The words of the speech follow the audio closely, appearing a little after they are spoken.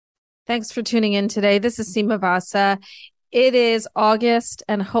Thanks for tuning in today. This is Seema Vasa. It is August,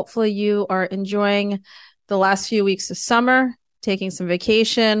 and hopefully you are enjoying the last few weeks of summer, taking some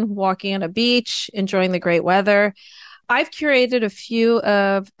vacation, walking on a beach, enjoying the great weather. I've curated a few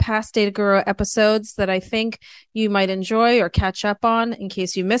of past Data Guru episodes that I think you might enjoy or catch up on in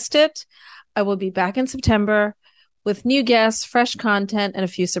case you missed it. I will be back in September with new guests, fresh content, and a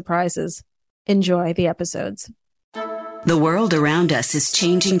few surprises. Enjoy the episodes. The world around us is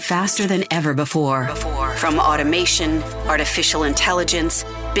changing faster than ever before. From automation, artificial intelligence,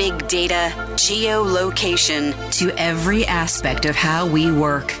 big data, geolocation, to every aspect of how we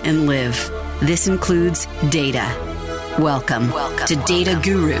work and live. This includes data. Welcome to Data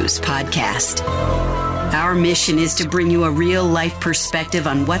Gurus Podcast. Our mission is to bring you a real-life perspective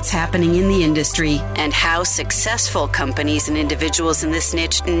on what's happening in the industry and how successful companies and individuals in this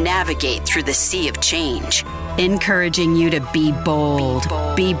niche navigate through the sea of change. Encouraging you to be bold,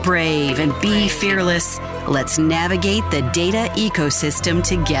 be brave, and be fearless. Let's navigate the data ecosystem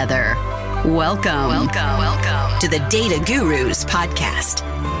together. Welcome to the Data Gurus Podcast.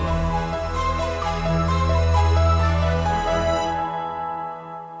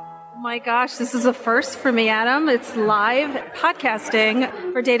 My gosh, this is a first for me, Adam. It's live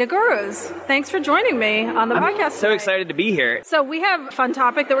podcasting for Data Gurus. Thanks for joining me on the podcast so today. Excited to be here. So we have a fun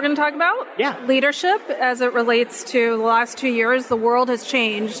topic that we're going to talk about. Yeah. Leadership as it relates to the last 2 years. The world has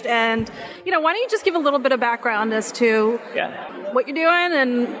changed. And, why don't you just give a little bit of background as to what you're doing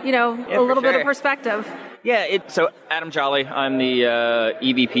and, a little bit of perspective. Yeah, so Adam Jolly, I'm the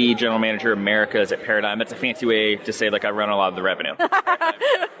EVP General Manager Americas at Paradigm. That's a fancy way to say I run a lot of the revenue.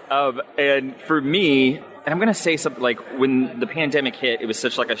 And for me, and I'm going to say something like when the pandemic hit, it was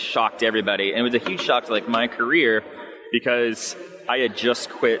such a shock to everybody. And it was a huge shock to my career because I had just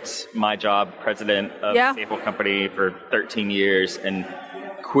quit my job, president of a staple company for 13 years and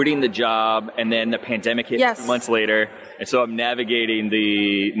quitting the job. And then the pandemic hit 2 months later. And so I'm navigating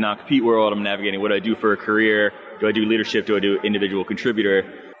the non-compete world. I'm navigating what do I do for a career? Do I do leadership? Do I do individual contributor?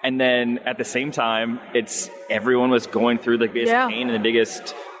 And then at the same time, everyone was going through the biggest pain and the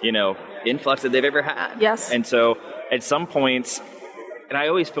biggest, influx that they've ever had. Yes. And so at some points, and I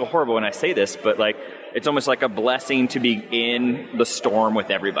always feel horrible when I say this, but it's almost like a blessing to be in the storm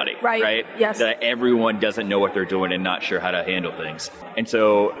with everybody. Right? Yes. That everyone doesn't know what they're doing and not sure how to handle things. And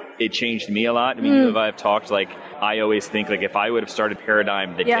so it changed me a lot. I mean, if I've talked, I always think if I would have started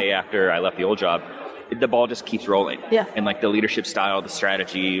Paradigm the day after I left the old job, the ball just keeps rolling. Yeah. And the leadership style, the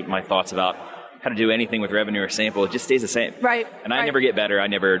strategy, my thoughts about how to do anything with revenue or sample, it just stays the same. Right. And I never get better. I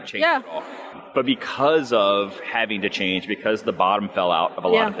never change at all. But because of having to change, because the bottom fell out of a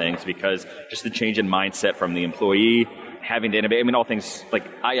lot of things, because just the change in mindset from the employee, having to innovate, I mean, all things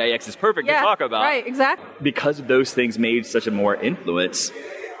IIX is perfect to talk about. Right, exactly. Because those things made such a more influence,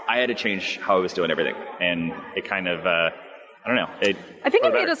 I had to change how I was doing everything. And it kind of, I don't know. I think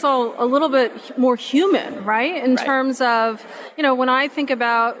it made us all a little bit more human, right? In terms of, when I think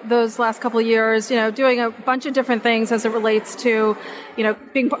about those last couple of years, doing a bunch of different things as it relates to,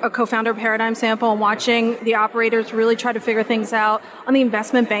 being a co-founder of Paradigm Sample and watching the operators really try to figure things out. On the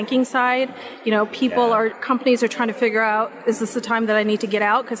investment banking side, companies are trying to figure out, is this the time that I need to get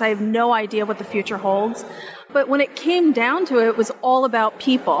out? Because I have no idea what the future holds. But when it came down to it, it was all about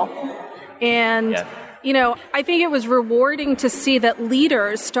people. And I think it was rewarding to see that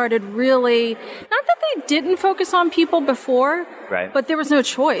leaders started really, not that they didn't focus on people before, but there was no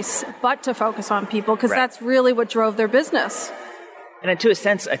choice but to focus on people because that's really what drove their business. And to a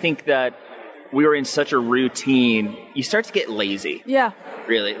sense, I think that we were in such a routine, you start to get lazy. Yeah.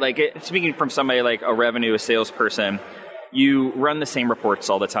 Really. Speaking from somebody like a revenue, a salesperson, you run the same reports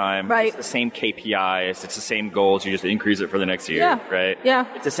all the time. Right. It's the same KPIs. It's the same goals. You just increase it for the next year, right?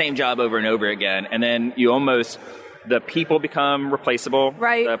 Yeah. It's the same job over and over again. And then the people become replaceable.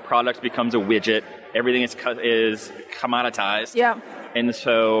 Right. The product becomes a widget. Everything is commoditized. Yeah. And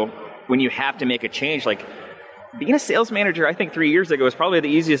so when you have to make a change, being a sales manager, I think 3 years ago was probably the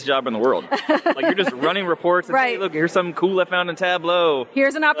easiest job in the world. You're just running reports and say, look, here's something cool I found in Tableau.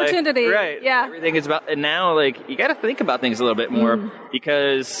 Here's an opportunity. Right. Yeah. Everything is about, and now you got to think about things a little bit more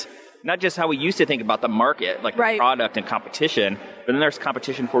because not just how we used to think about the market, the product and competition, but then there's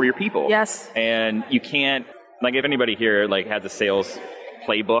competition for your people. Yes. And you can't, if anybody here has a sales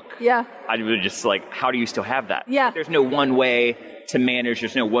playbook, I would just how do you still have that? Yeah. There's no one way to manage.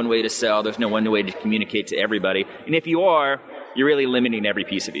 There's no one way to sell. There's no one way to communicate to everybody. And if you are, you're really limiting every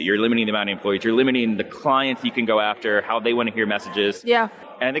piece of it. You're limiting the amount of employees. You're limiting the clients you can go after, how they want to hear messages. Yeah.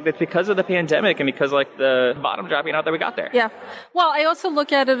 And I think that's because of the pandemic and because like the bottom dropping out that we got there. Yeah. Well, I also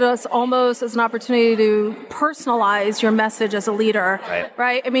look at it as almost as an opportunity to personalize your message as a leader.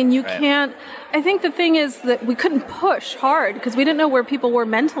 Right? I mean, you can't, I think the thing is that we couldn't push hard because we didn't know where people were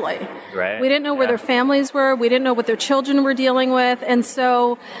mentally. Right. We didn't know where their families were. We didn't know what their children were dealing with. And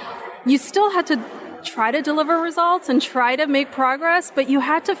so you still had to try to deliver results and try to make progress, but you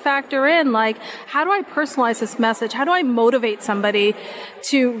had to factor in, like, how do I personalize this message? How do I motivate somebody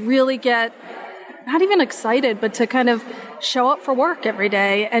to really get not even excited, but to kind of show up for work every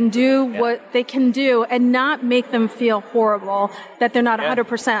day and do what they can do and not make them feel horrible that they're not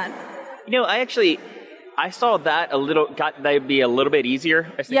 100%. You know, I saw that that'd be a little bit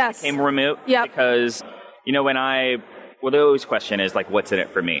easier as it became remote. Because, you know, the always question is, like, what's in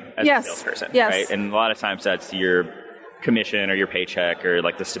it for me as a salesperson, right? And a lot of times that's your commission or your paycheck or,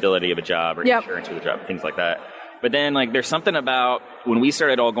 like, the stability of a job or insurance with a job, things like that. But then, like, there's something about when we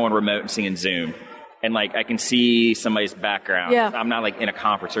started all going remote and seeing Zoom, and, like, I can see somebody's background. I'm not, like, in a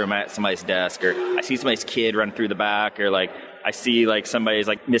conference room at somebody's desk, or I see somebody's kid run through the back, or, like, I see, like, somebody's,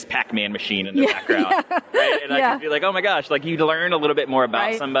 like, Miss Pac-Man machine in the background. Right? And I can be like, oh, my gosh, like, you learn a little bit more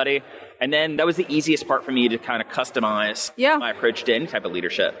about somebody. And then that was the easiest part for me to kind of customize my approach to any type of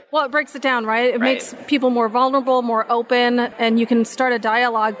leadership. Well, it breaks it down, right? It makes people more vulnerable, more open, and you can start a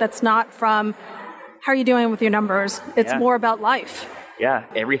dialogue that's not from, how are you doing with your numbers? It's more about life. Yeah,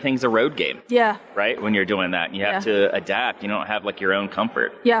 everything's a road game. Yeah. Right? When you're doing that. You have to adapt. You don't have, like, your own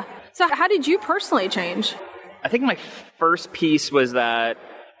comfort. Yeah. So how did you personally change? I think my first piece was that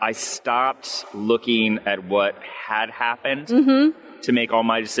I stopped looking at what had happened to make all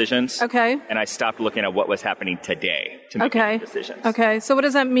my decisions. Okay. And I stopped looking at what was happening today to make decisions. Okay. So what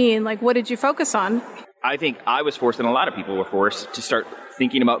does that mean? Like, what did you focus on? I think I was forced, and a lot of people were forced, to start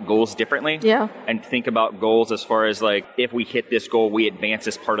thinking about goals differently. Yeah. And think about goals as far as, like, if we hit this goal, we advance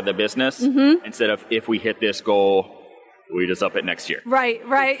this part of the business, instead of if we hit this goal, we just up it next year. Right,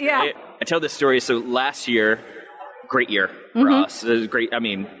 yeah. I tell this story. So last year, great year for us. It was great. I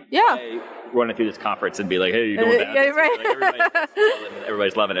mean, running through this conference and be like, hey, you're doing that. Like,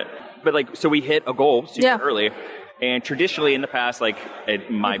 everybody's loving it. But, like, so we hit a goal super early. And traditionally in the past, like,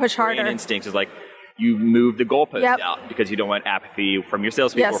 my brain instinct is like, you move the goalpost out because you don't want apathy from your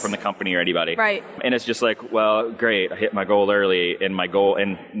salespeople or from the company or anybody. Right. And it's just like, well, great, I hit my goal early, and my goal,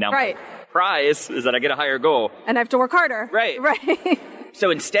 and now my prize is that I get a higher goal. And I have to work harder. Right.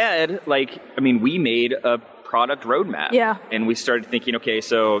 So instead, like, I mean, we made a product roadmap. Yeah. And we started thinking, okay,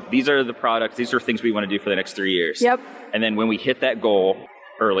 so these are the products, these are things we want to do for the next 3 years. Yep. And then when we hit that goal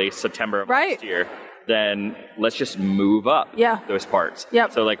early, September of last year, then let's just move up those parts.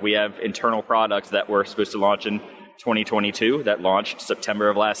 Yep. So, like, we have internal products that were supposed to launch in 2022 that launched September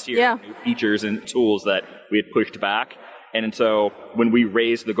of last year. Yeah. New features and tools that we had pushed back. And so when we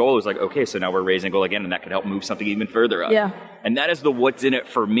raised the goal, it was like, okay, so now we're raising the goal again, and that could help move something even further up. Yeah. And that is the what's in it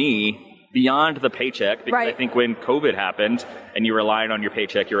for me beyond the paycheck. Because I think when COVID happened and you relied on your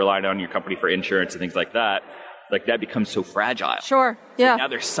paycheck, you relied on your company for insurance and things like that becomes so fragile. Sure. Yeah. So now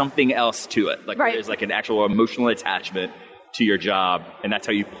there's something else to it. Like there's like an actual emotional attachment to your job, and that's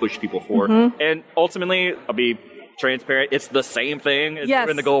how you push people forward. Mm-hmm. And ultimately, I'll be transparent, it's the same thing as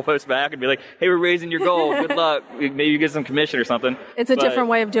moving the goalpost back and be like, hey, we're raising your goal. Good luck. Maybe you get some commission or something. It's a different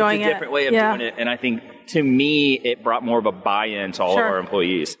way of doing it. It's a different way of doing it. And I think, to me, it brought more of a buy-in to all of our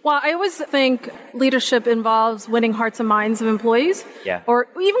employees. Well, I always think leadership involves winning hearts and minds of employees. Yeah. Or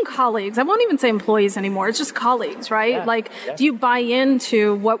even colleagues. I won't even say employees anymore. It's just colleagues, right? Yeah. Like, do you buy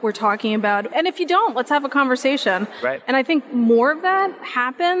into what we're talking about? And if you don't, let's have a conversation. Right. And I think more of that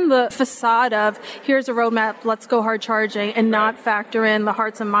happened, the facade of, here's a roadmap, let's go hard charging, and not factor in the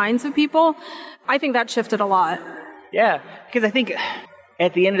hearts and minds of people. I think that shifted a lot. Yeah, because I think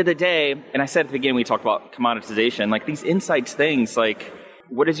at the end of the day, and I said at the beginning, we talked about commoditization, like these insights things, like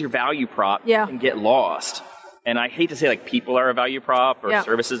what is your value prop can get lost. And I hate to say like people are a value prop or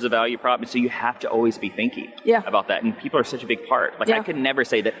services a value prop, and so you have to always be thinking about that. And people are such a big part. Like I can never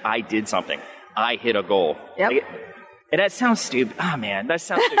say that I did something. I hit a goal. Yep. Like, and that sounds stupid. Oh, man, that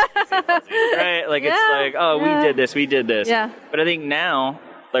sounds stupid. Right? Like, it's like, oh, we did this. Yeah. But I think now,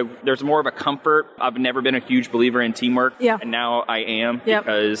 like, there's more of a comfort. I've never been a huge believer in teamwork. Yeah. And now I am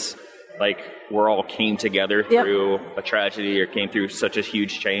because, like, we're all came together through a tragedy or came through such a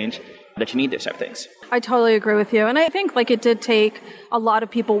huge change that you need those type of things. I totally agree with you. And I think, like, it did take a lot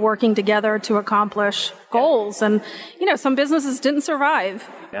of people working together to accomplish goals. And, you know, some businesses didn't survive.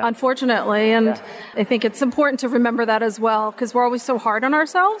 Yeah. Unfortunately, and I think it's important to remember that as well, because we're always so hard on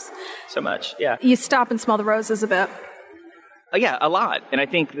ourselves. So much, yeah. You stop and smell the roses a bit. Yeah, a lot. And I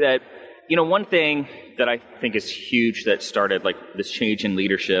think that, one thing that I think is huge that started like this change in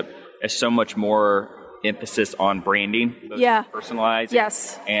leadership is so much more emphasis on branding, both personalized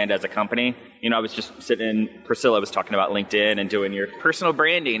and as a company. I was just sitting, Priscilla was talking about LinkedIn and doing your personal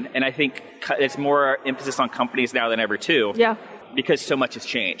branding, and I think it's more emphasis on companies now than ever too. Yeah. Because so much has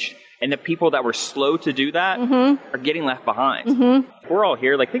changed. And the people that were slow to do that are getting left behind. We're all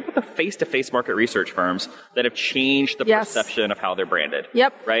here. Like, think about the face-to-face market research firms that have changed the perception of how they're branded.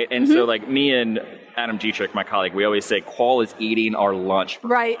 Yep. Right? And so, like, me and Adam Dietrich, my colleague, we always say Qual is eating our lunch.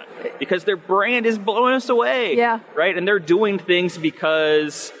 Right. Because their brand is blowing us away. Yeah. Right? And they're doing things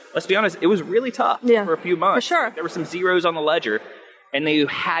because, let's be honest, it was really tough for a few months. For sure. There were some zeros on the ledger. And then you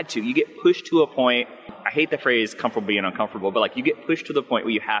had to. You get pushed to a point. I hate the phrase comfortable being uncomfortable, but like you get pushed to the point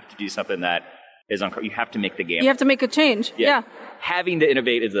where you have to do something that is uncomfortable. You have to make the game. You have to make a change. Yeah. Having to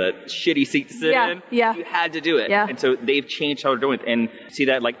innovate is a shitty seat to sit in. Yeah. You had to do it. Yeah. And so they've changed how they're doing it. And see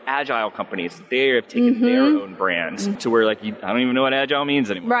that like agile companies, they have taken their own brands to where like I don't even know what agile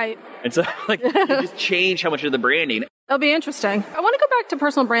means anymore. Right. And so like you just change how much of the branding. It'll be interesting. I want to go back to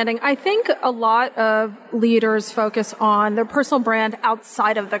personal branding. I think a lot of leaders focus on their personal brand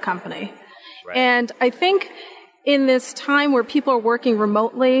outside of the company. Right. And I think in this time where people are working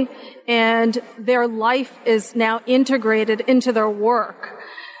remotely and their life is now integrated into their work,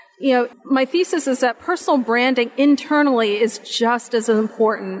 my thesis is that personal branding internally is just as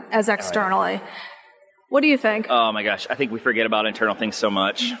important as externally. What do you think? Oh my gosh. I think we forget about internal things so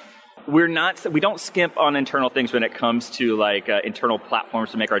much. We don't skimp on internal things when it comes to like internal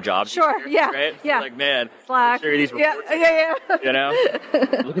platforms to make our jobs easier, yeah, right? Yeah. So like, man, Slack. Sure these reports yeah.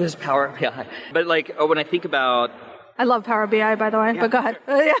 Look at this Power BI. But like, when I think about, I love Power BI, by the way, but go ahead.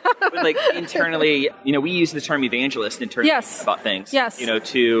 But like internally, we use the term evangelist internally about things. Yes.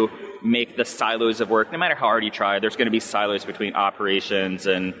 To make the silos of work. No matter how hard you try, there's going to be silos between operations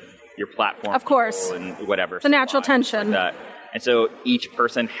and your platform. Of course. And whatever. The natural tension. Like that. And so each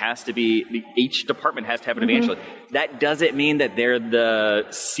person each department has to have an evangelist. That doesn't mean that they're the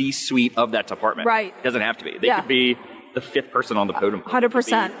C-suite of that department. Right. It doesn't have to be. They could be the fifth person on the podium.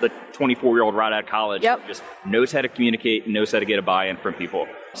 100%. The 24-year-old right out of college who just knows how to communicate, knows how to get a buy-in from people.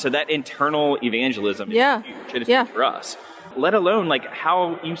 So that internal evangelism is huge. And it's huge for us. Let alone like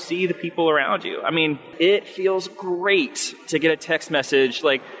how you see the people around you. I mean, it feels great to get a text message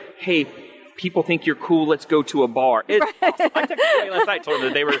like, hey, people think you're cool, let's go to a bar. I texted somebody last night, told them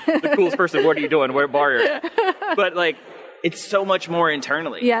that they were the coolest person. What are you doing? What bar are you at? But like, it's so much more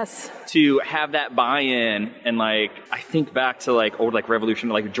internally. Yes. To have that buy-in, and like, I think back to like old like revolution,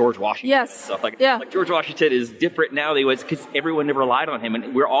 like George Washington. Yes. Stuff. Like George Washington is different now than he was because everyone never relied on him,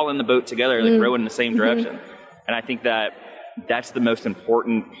 and we're all in the boat together, like rowing in the same direction. And I think that's the most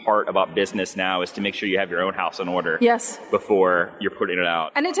important part about business now is to make sure you have your own house in order. Yes. Before you're putting it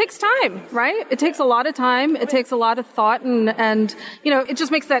out. And it takes time, right? It takes a lot of time. It takes a lot of thought and it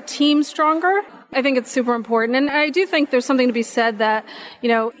just makes that team stronger. I think it's super important. And I do think there's something to be said that,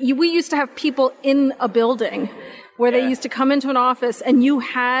 we used to have people in a building where they used to come into an office and you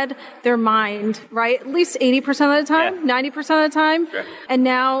had their mind, right? At least 80% of the time, 90% of the time. Sure. And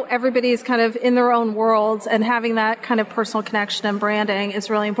now everybody's kind of in their own worlds, and having that kind of personal connection and branding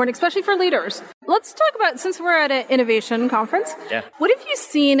is really important, especially for leaders. Let's talk about, since we're at an innovation conference, what have you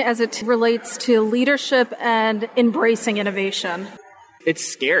seen as it relates to leadership and embracing innovation? It's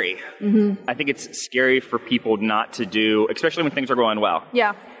scary. I think it's scary for people not to do, especially when things are going well.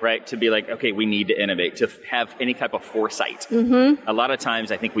 Yeah. Right? To be like, okay, we need to innovate, to have any type of foresight. A lot of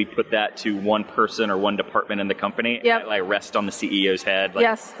times I think we put that to one person or one department in the company. Yep. And like rest on the CEO's head.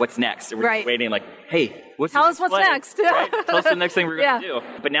 Like, what's next? We're just waiting like, hey, tell us what's next. Right? Tell us the next thing we're going to do.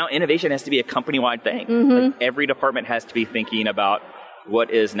 But now innovation has to be a company-wide thing. Like, every department has to be thinking about what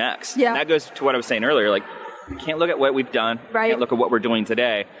is next. Yeah. And that goes to what I was saying earlier. Like, I can't look at what we've done. I can't look at what we're doing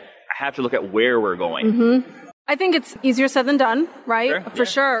today. I have to look at where we're going. I think it's easier said than done, right? Sure. For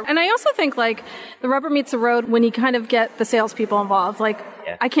sure. And I also think like the rubber meets the road when you kind of get the salespeople involved. Like,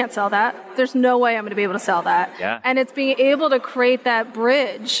 I can't sell that. There's no way I'm going to be able to sell that. And it's being able to create that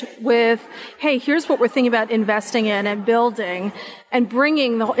bridge with, hey, here's what we're thinking about investing in and building and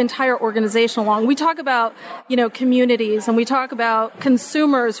bringing the entire organization along. We talk about, communities, and we talk about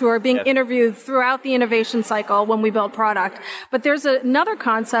consumers who are being interviewed throughout the innovation cycle when we build product. But there's another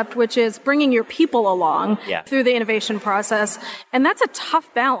concept, which is bringing your people along through the innovation process. And that's a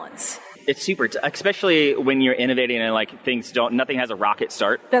tough balance. It's super, especially when you're innovating and like nothing has a rocket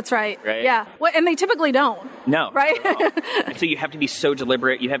start. That's right. Yeah. Well, and they typically don't. No. Right? And so you have to be so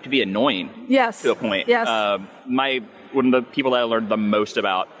deliberate. You have to be annoying. Yes. To a point. Yes. One of the people that I learned the most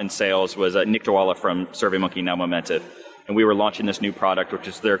about in sales was Nick Dwala from SurveyMonkey, now Momentive. and we were launching this new product, which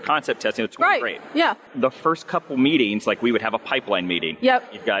is their concept testing. It's going great. Yeah. The first couple meetings, like we would have a pipeline meeting. Yep.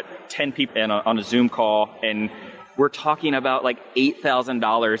 You've got 10 people on a Zoom call, and we're talking about like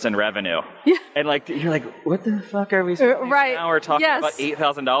 $8,000 in revenue. Yeah. And like, you're like, what the fuck are we right. now? We're talking about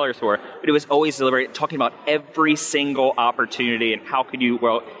 $8,000 for. But it was always deliberate, talking about every single opportunity and how could you,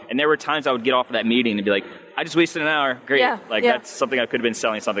 and there were times I would get off of that meeting and be like, I just wasted an hour. Great. That's something I could have been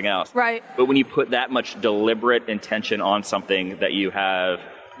selling something else. Right. But when you put that much deliberate intention on something that you have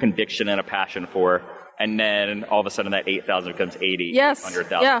conviction and a passion for, and then all of a sudden that 8,000 becomes 80,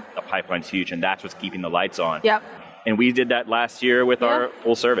 100,000. The pipeline's huge, and that's what's keeping the lights on. Yep. And we did that last year with our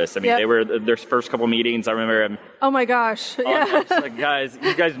full service. I mean, they were their first couple meetings. I remember. Oh my gosh! Yeah. Like, guys,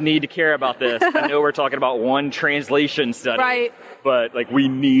 you guys need to care about this. I know we're talking about one translation study, right? But like, we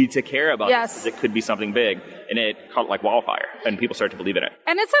need to care about this because it could be something big, and it caught like wildfire, and people start to believe in it.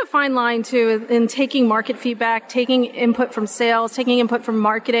 And it's a fine line too in taking market feedback, taking input from sales, taking input from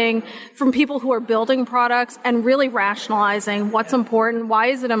marketing, from people who are building products, and really rationalizing what's important, why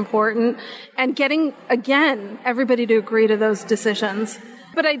is it important, and getting again everybody to agree to those decisions.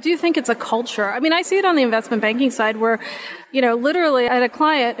 But I do think it's a culture. I mean, I see it on the investment banking side where, literally I had a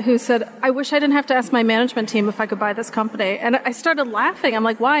client who said, I wish I didn't have to ask my management team if I could buy this company. And I started laughing. I'm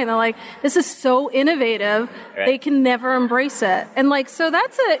like, why? And they're like, this is so innovative. Right. They can never embrace it. And so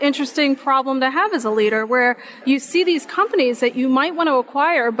that's an interesting problem to have as a leader where you see these companies that you might want to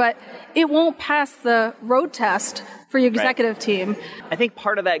acquire, but it won't pass the road test for your executive team. I think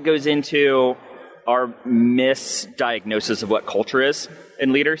part of that goes into our misdiagnosis of what culture is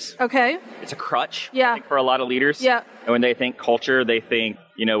in leaders. Okay. It's a crutch for a lot of leaders. Yeah. And when they think culture, they think,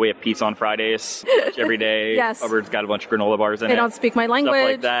 we have pizza on Fridays every day. Yes. It's got a bunch of granola bars in it. They don't speak my language. Stuff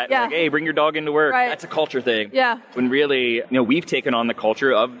like that. Yeah. Like, hey, bring your dog into work. Right. That's a culture thing. Yeah. When really, we've taken on the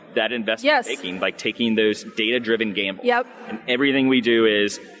culture of that investment making, like taking those data-driven gambles. Yep. And everything we do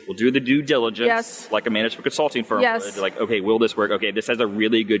is we'll do the due diligence, like a management consulting firm. Yes. Like, okay, will this work? Okay, this has a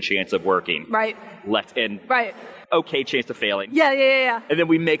really good chance of working. Right. Right. Okay chance of failing. Yeah. And then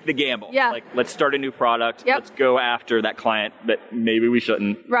we make the gamble. Yeah. Like, let's start a new product. Yep. Let's go after that client that maybe we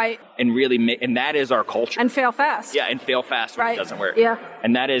shouldn't. Right. And really and that is our culture. And fail fast. Yeah, and fail fast when it doesn't work. Yeah.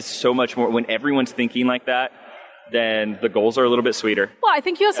 And that is so much more, when everyone's thinking like that, then the goals are a little bit sweeter. Well, I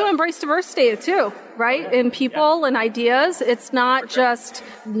think you also embrace diversity too, right? In people and ideas. It's not just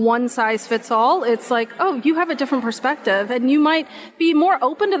one size fits all. It's like, you have a different perspective, and you might be more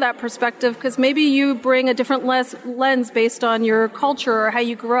open to that perspective because maybe you bring a different lens based on your culture or how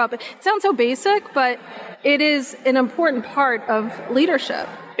you grew up. It sounds so basic, but it is an important part of leadership.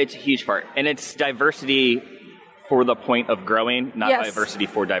 It's a huge part. And it's diversity for the point of growing, not diversity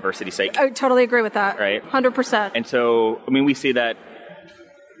for diversity's sake. I totally agree with that. Right? 100%. And so, we see that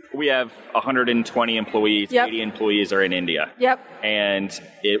we have 120 employees, 80 employees are in India. Yep. And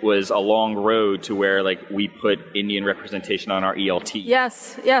it was a long road to where, we put Indian representation on our ELT.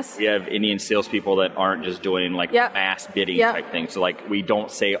 Yes. We have Indian salespeople that aren't just doing, mass bidding type things. So, we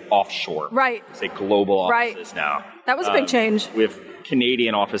don't say offshore. Right. We say global offices now. That was a big change. We have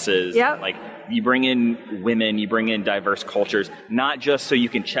Canadian offices. Yep. You bring in women, you bring in diverse cultures, not just so you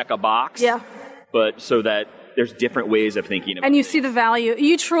can check a box, but so that there's different ways of thinking about it. And you see the value.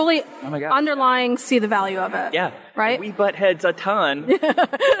 You truly underlying see the value of it. Yeah. Right? We butt heads a ton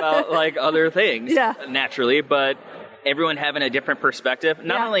about other things naturally, but everyone having a different perspective.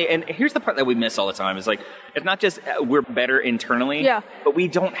 Not only, and here's the part that we miss all the time, is it's not just we're better internally, but we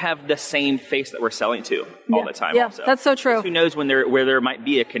don't have the same face that we're selling to all the time. Yeah, also. That's so true. Who knows where there might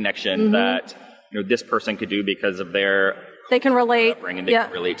be a connection that this person could do because of their they can relate, and they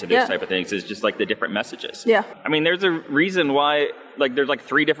can relate to those type of things. Is just the different messages. Yeah, I mean, there's a reason why there's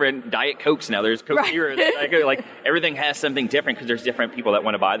 3 different Diet Cokes now. There's Coke Zero. Everything has something different because there's different people that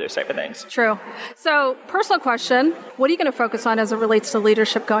want to buy those type of things. True. So, personal question: what are you going to focus on as it relates to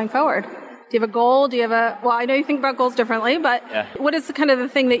leadership going forward? Do you have a goal? Do you have well, I know you think about goals differently, but what is the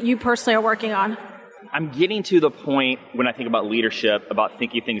thing that you personally are working on? I'm getting to the point when I think about leadership, about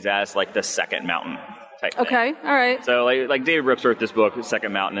thinking things as the second mountain type thing. Okay, all right. So David Brooks wrote this book,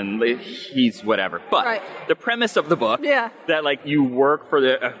 Second Mountain, and he's whatever. But the premise of the book, that you work for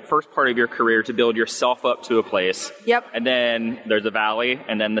the first part of your career to build yourself up to a place. Yep. And then there's a valley,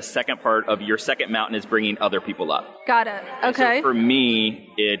 and then the second part of your second mountain is bringing other people up. Got it. Okay. So for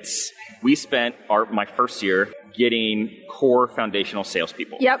me, we spent my first year getting core foundational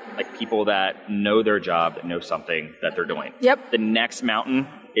salespeople. Yep. People that know their job, that know something that they're doing. Yep. The next mountain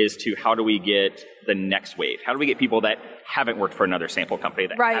is to how do we get the next wave? How do we get people that haven't worked for another sample company,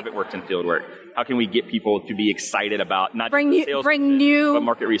 that haven't worked in field work? How can we get people to be excited about not just sales, but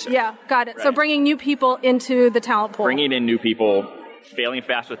market research? Yeah, got it. Right. So bringing new people into the talent pool. Bringing in new people, failing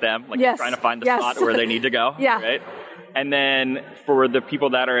fast with them, like trying to find the spot where they need to go. Right? And then for the people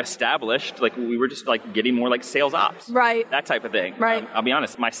that are established, like we were just like getting more like sales ops. Right. That type of thing. Right. I'll be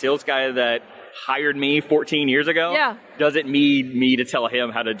honest, my sales guy that hired me 14 years ago doesn't need me to tell him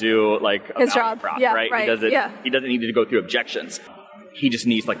how to do like a his job. Prop, right? He doesn't need to go through objections. He just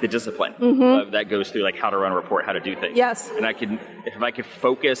needs like the discipline that goes through like how to run a report, how to do things. Yes. And if I could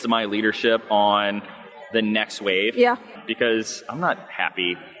focus my leadership on the next wave. Because I'm not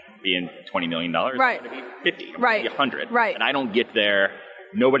happy being $20 million. Right. I'm going to be 50. I'm right. going to be 100. Right. And I don't get there.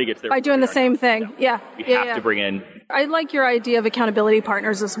 Nobody gets there by doing the same thing. We have to bring in. I like your idea of accountability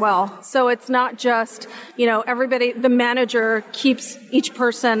partners as well. So it's not just, everybody, the manager keeps each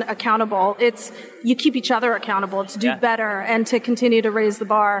person accountable. It's you keep each other accountable to do better and to continue to raise the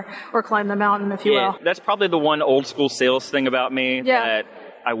bar or climb the mountain, if you will. That's probably the one old school sales thing about me that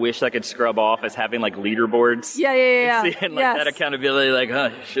I wish I could scrub off as having like leaderboards. And like that accountability, like,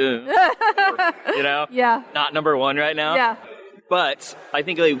 oh, shit. Not number one right now. But I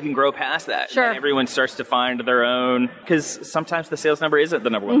think like, we can grow past that. Sure. And everyone starts to find their own, because sometimes the sales number isn't the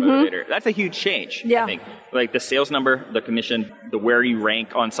number one motivator. That's a huge change, I think. Like the sales number, the commission, the where you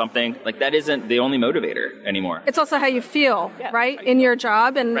rank on something, like that isn't the only motivator anymore. It's also how you feel, right? In your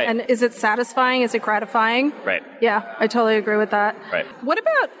job, and is it satisfying? Is it gratifying? Right. Yeah, I totally agree with that. Right. What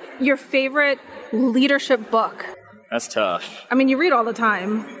about your favorite leadership book? That's tough. I mean, you read all the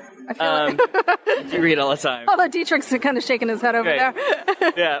time. I feel you read all the time. Although Dietrich's kind of shaking his head over there.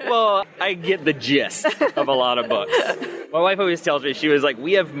 Well, I get the gist of a lot of books. My wife always tells me, she was like,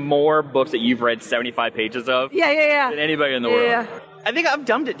 we have more books that you've read 75 pages of than anybody in the world. I think I've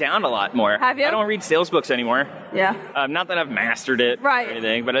dumbed it down a lot more. Have you? I don't read sales books anymore. Yeah. Not that I've mastered it or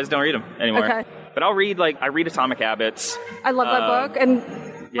anything, but I just don't read them anymore. Okay. But I read Atomic Habits. I love that book. And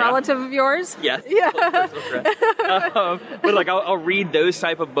relative of yours? Yes. But like I'll read those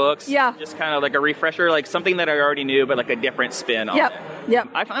type of books. Just kind of like a refresher, like something that I already knew, but like a different spin on it.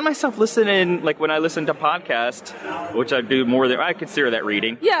 I find myself listening, like when I listen to podcasts, which I do more than, I consider that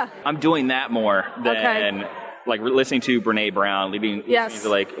reading. I'm doing that more than like listening to Brene Brown, listening to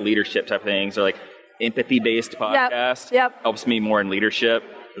like leadership type things, or like empathy-based podcast helps me more in leadership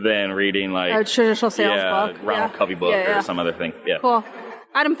than reading like a traditional sales book. Ronald Covey book or some other thing. Cool.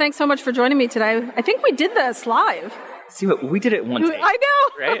 Adam, thanks so much for joining me today. I think we did this live. See what we did it one day. I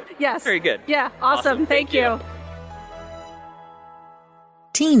know. Right? Yes. Very good. Yeah. Awesome. Thank you.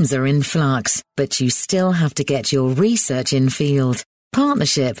 Teams are in flux, but you still have to get your research in field.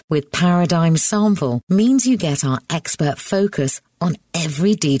 Partnership with Paradigm Sample means you get our expert focus on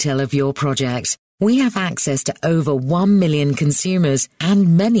every detail of your project. We have access to over 1 million consumers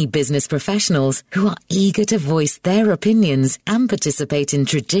and many business professionals who are eager to voice their opinions and participate in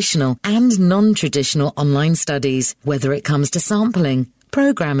traditional and non-traditional online studies, whether it comes to sampling,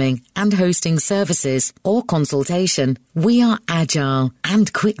 programming and hosting services or consultation. We are agile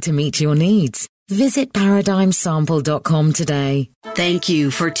and quick to meet your needs. Visit ParadigmSample.com today. Thank you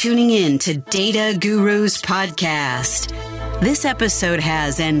for tuning in to Data Gurus Podcast. This episode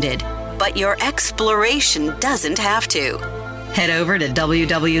has ended, but your exploration doesn't have to. Head over to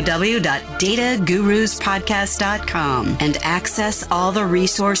www.dataguruspodcast.com and access all the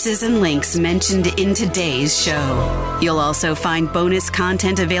resources and links mentioned in today's show. You'll also find bonus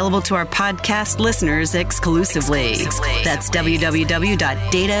content available to our podcast listeners exclusively. That's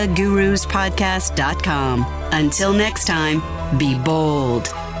www.dataguruspodcast.com. Until next time, be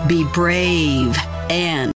bold, be brave, and